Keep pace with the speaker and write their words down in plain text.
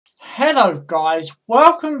Hello guys,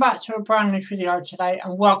 welcome back to a brand new video today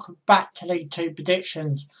and welcome back to League 2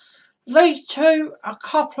 predictions. League 2, a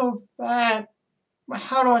couple of,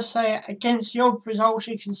 against the odd results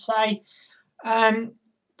you can say.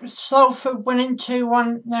 Salford winning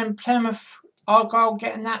 2-1, then Plymouth, Argyle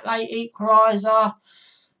getting that late equaliser.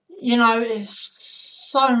 You know, it's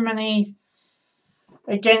so many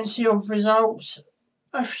against the odd results.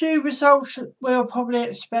 A few results that we were probably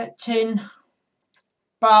expecting,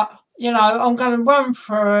 but you know, I'm going to run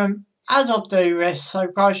through them as I do this. So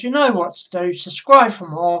guys, you know what to do. Subscribe for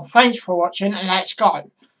more. Thanks for watching and let's go.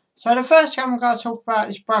 So the first game I'm going to talk about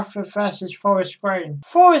is Bradford versus Forest Green.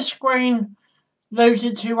 Forest Green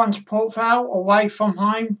losing 2-1 to Port Vale away from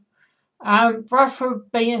home.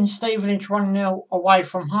 Bradford beating Stevenage 1-0 away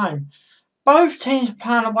from home. Both teams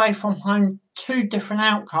playing away from home, two different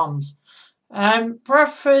outcomes.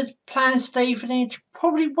 Bradford playing Stevenage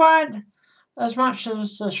probably weren't as much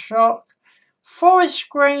as a shock. Forest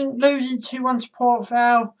Green losing 2-1 to Port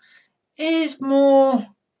Vale is more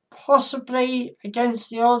possibly against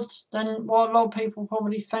the odds than what a lot of people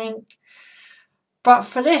probably think. But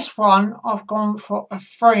for this one, I've gone for a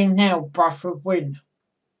 3-0 Bradford win.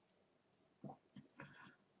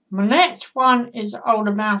 My next one is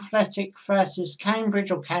Oldham Athletic versus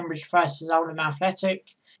Cambridge, or Cambridge versus Oldham Athletic.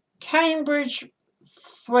 Cambridge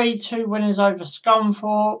 3-2 winners over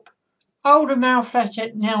Scunthorpe. Oldham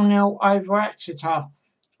Athletic 0-0 over Exeter.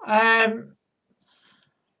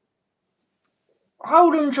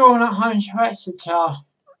 Oldham drawing at home to Exeter.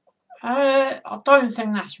 I don't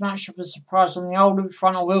think that's much of a surprise on the Oldham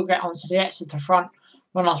front. I will get onto the Exeter front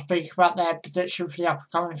when I speak about their prediction for the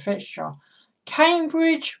upcoming fixture.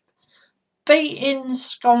 Cambridge beating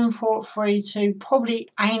Scunthorpe 3-2 probably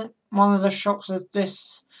ain't one of the shocks of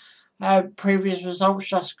this previous results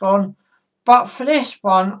just gone. But for this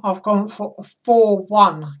one, I've gone for a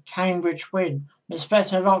 4-1 Cambridge win. I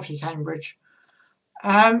expect a lot for Cambridge.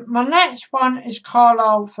 My next one is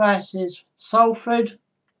Carlisle versus Salford.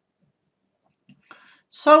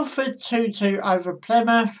 Salford 2-2 over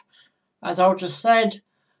Plymouth, as I just said.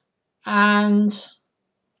 And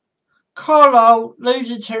Carlisle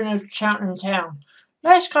losing 2-0 to Cheltenham Town.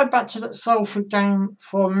 Let's go back to the Salford game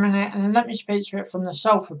for a minute and let me speak to it from the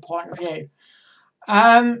Salford point of view.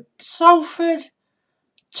 Salford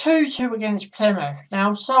 2-2 against Plymouth.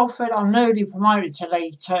 Now Salford are newly promoted to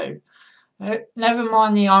League 2. Never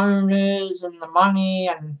mind the owners and the money,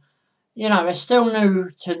 and you know, they're still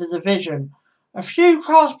new to the division. A few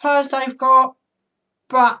class players they've got,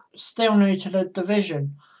 but still new to the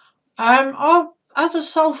division. As a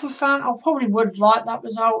Salford fan, I probably would like that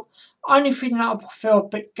result. Only thing that I feel a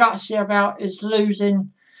bit gutsy about is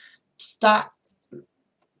losing that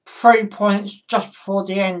 3 points just before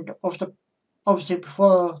the end of the, obviously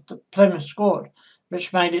before the Plymouth scored,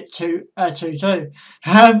 which made it 2-2.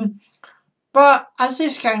 But as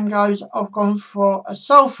this game goes, I've gone for a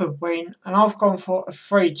Salford win and I've gone for a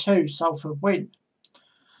 3-2 Salford win.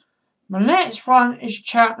 My next one is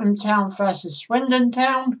Cheltenham Town versus Swindon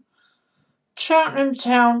Town. Cheltenham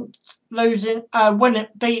Town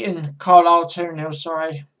beating Carlisle 2-0,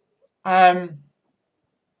 sorry.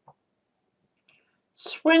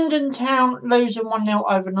 Swindon Town losing 1-0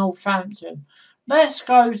 over Northampton. Let's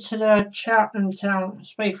go to the Cheltenham Town and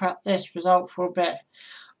speak about this result for a bit.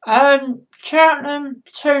 Cheltenham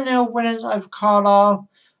 2-0 winners over Carlisle.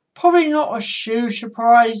 Probably not a huge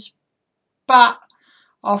surprise, but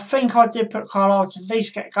I think I did put Carlisle to at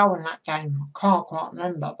least get going in that game. I can't quite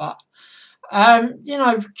remember, but you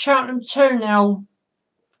know, Cheltenham 2-0.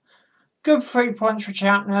 Good 3 points for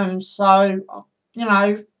Cheltenham, so you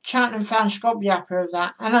know, Cheltenham fans got to be happy with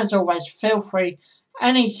that. And as always, feel free,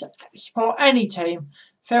 support any team,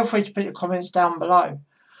 feel free to put your comments down below.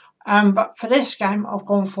 But for this game, I've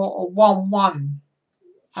gone for a 1-1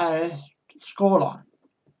 scoreline.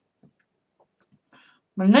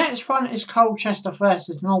 My next one is Colchester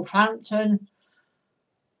versus Northampton.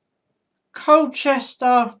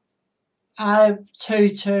 Colchester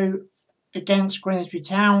 2-2 against Grimsby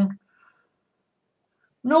Town.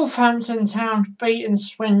 Northampton Town beating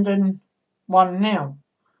Swindon 1-0.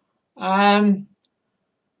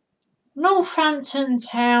 Northampton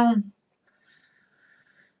Town,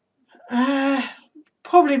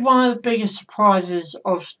 probably one of the biggest surprises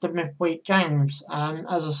of the midweek games.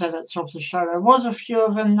 As I said at the top of the show, there was a few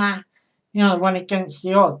of them that, you know, went against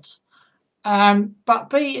the odds.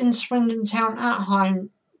 But beating Swindon Town at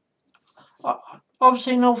home,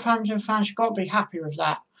 obviously Northampton fans got to be happy with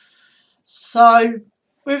that. So,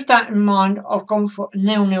 with that in mind, I've gone for a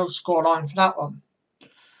 0-0 scoreline for that one.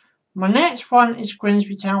 My next one is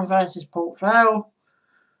Grimsby Town versus Port Vale.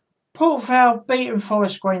 Port Vale beating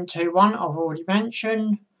Forest Green 2-1, I've already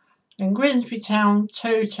mentioned. And Grimsby Town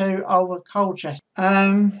 2-2 over Colchester.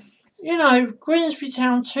 Grimsby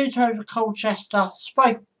Town 2-2 over Colchester.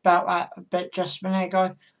 Spoke about that a bit just a minute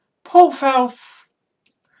ago. Port Vale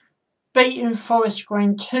beating Forest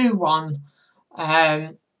Green 2-1.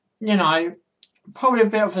 Probably a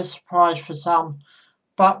bit of a surprise for some.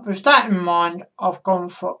 But with that in mind, I've gone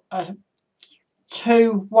for a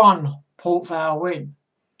 2-1 Port Vale win.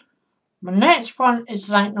 My next one is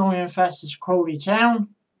Leyton Orient versus Crawley Town.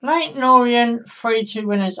 Leyton Orient 3-2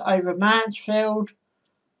 winners over Mansfield.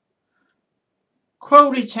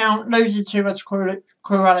 Crawley Town losing 2-1 to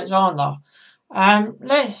Crewe Alexandra.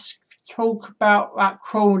 Let's talk about that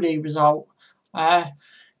Crawley result.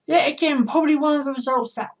 Again, probably one of the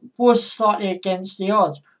results that was slightly against the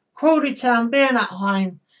odds. Crawley Town being at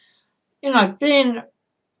home, being,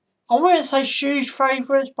 I wouldn't say huge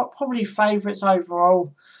favourites, but probably favourites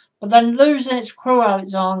overall. But then losing it to Crewe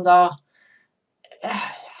Alexandra.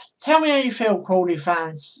 Tell me how you feel, Crawley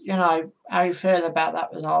fans. How you feel about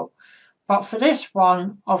that result. But for this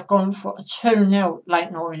one, I've gone for a 2-0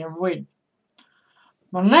 Leyton Orient win.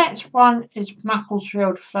 My next one is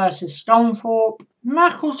Macclesfield versus Scunthorpe.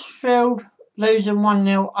 Macclesfield losing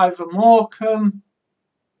 1-0 over Morecambe.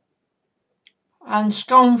 And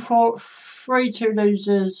Scunthorpe 3-2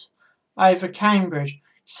 losers over Cambridge.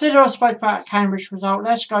 Consider I spoke about Cambridge result.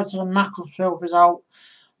 Let's go to the Macclesfield result.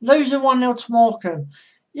 Losing 1-0 to Morecambe.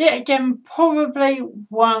 Yet again, probably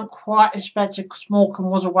weren't quite expected because Morecambe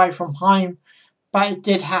was away from home. But it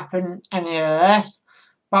did happen nevertheless.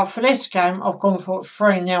 But for this game, I've gone for a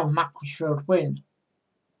 3-0 Macclesfield win.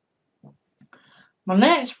 My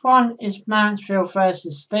next one is Mansfield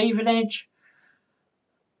versus Stevenage.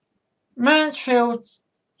 Mansfield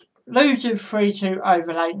losing 3-2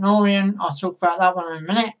 over Leyton Orient. I'll talk about that one in a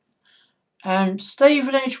minute.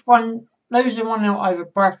 Stevenage losing 1-0 over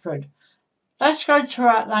Bradford. Let's go to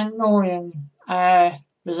that Leyton Orient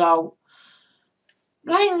result.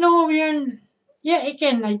 Leyton Orient, yet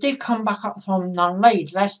again, they did come back up from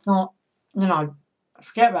non-lead. Let's not,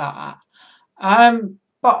 forget about that.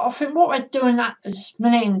 But I think what they're doing at this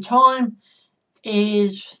minute in time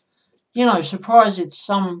is, surprising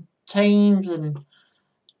some teams and,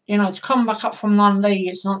 to come back up from non-league,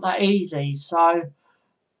 it's not that easy. So,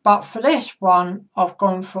 but for this one, I've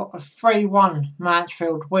gone for a 3-1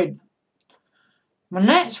 Mansfield win. My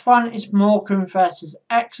next one is Morecambe versus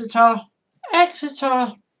Exeter.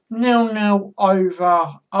 Exeter 0-0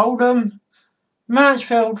 over Oldham.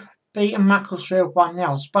 Mansfield beating Macclesfield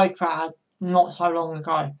 1-0. Spoke about that not so long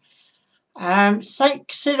ago.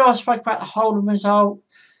 Consider I spoke about the Oldham result.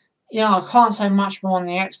 I can't say much more on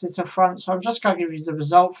the Exeter front, so I'm just going to give you the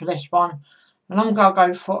result for this one. And I'm going to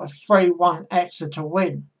go for a 3-1 Exeter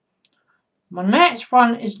win. My next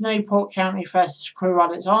one is Newport County versus Crewe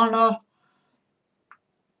Alexandra.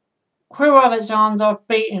 Crewe Alexandra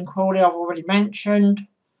beating Crawley, I've already mentioned.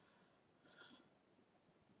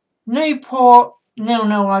 Newport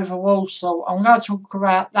 0-0 over Walsall. I'm going to talk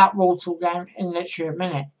about that Walsall game in literally a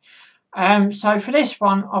minute. So for this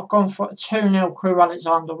one, I've gone for a 2-0 Crewe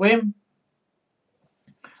Alexandra win.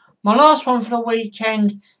 My last one for the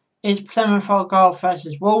weekend is Plymouth Argyle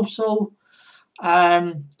versus Walsall.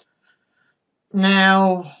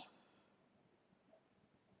 Now,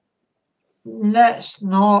 let's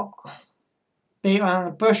not beat around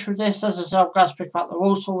the bush with this. As I said, I'm going to speak about the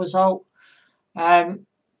Walsall result.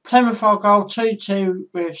 Plymouth Argyle 2-2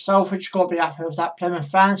 with Salford. Got to be happy with that, Plymouth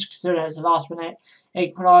fans, considering it's a last minute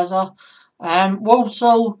equaliser.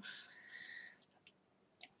 Walsall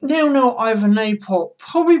 0-0 over Newport.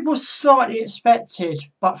 Probably was slightly expected,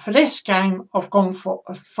 but for this game, I've gone for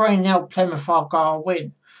a 3-0 Plymouth Argyle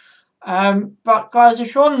win. But guys,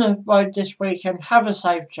 if you're on the road this weekend, have a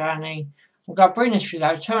safe journey. I'm going to bring this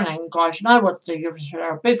video to an end, guys. You know what to do. Give this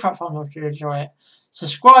video a big fat thumbs up if you enjoy it.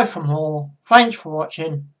 Subscribe for more. Thanks for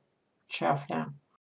watching. Ciao for now.